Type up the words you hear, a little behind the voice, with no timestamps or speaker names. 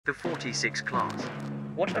The 46 class.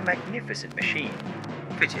 What a magnificent machine!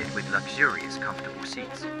 Fitted with luxurious, comfortable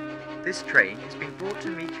seats. This train has been brought to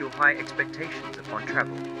meet your high expectations upon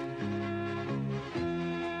travel.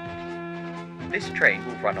 This train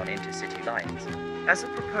will run on intercity lines, As a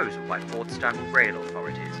proposal by Portsmouth Rail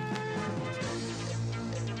authorities.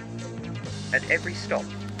 At every stop,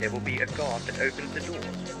 there will be a guard that opens the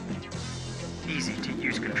doors. Easy to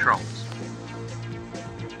use controls.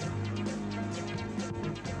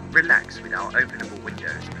 Relax with our openable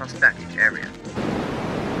windows plus baggage area.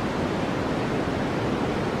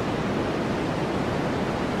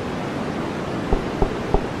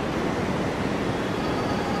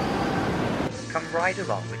 Come ride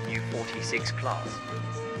along with new 46 class.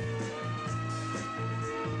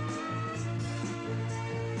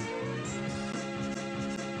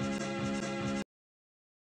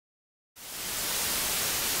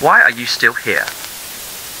 Why are you still here?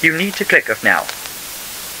 You need to click off now.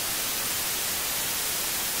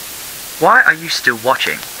 Why are you still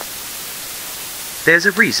watching? There's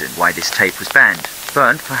a reason why this tape was banned.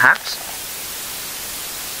 Burned, perhaps?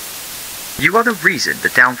 You are the reason the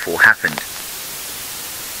downfall happened.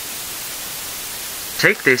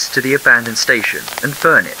 Take this to the abandoned station and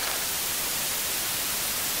burn it.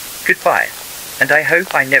 Goodbye, and I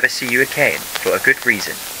hope I never see you again for a good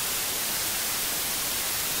reason.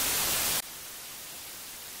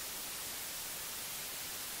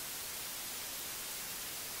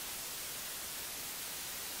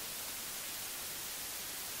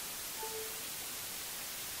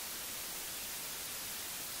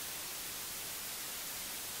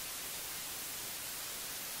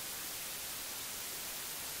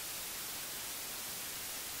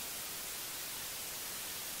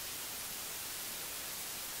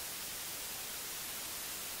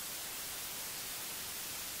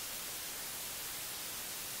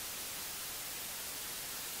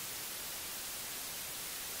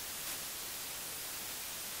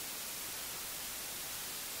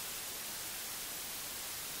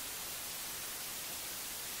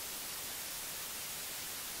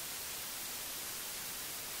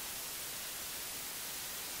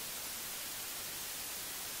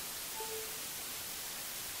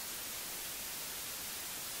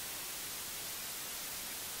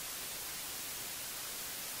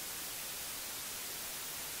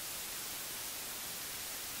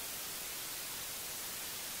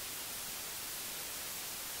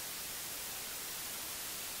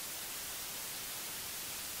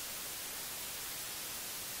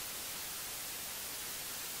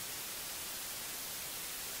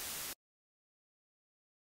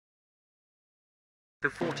 The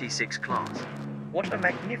 46 class. What a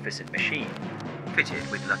magnificent machine! Fitted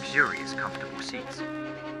with luxurious, comfortable seats.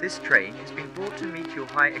 This train has been brought to meet your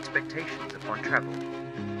high expectations upon travel.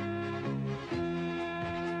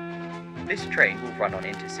 This train will run on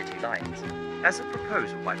intercity lines, As a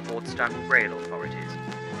proposal by Portsmouth Rail authorities.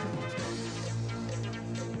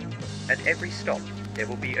 At every stop, there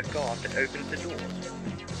will be a guard that opens the doors.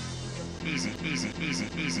 Easy, easy, easy,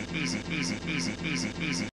 easy, easy, easy, easy, easy,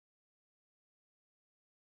 easy.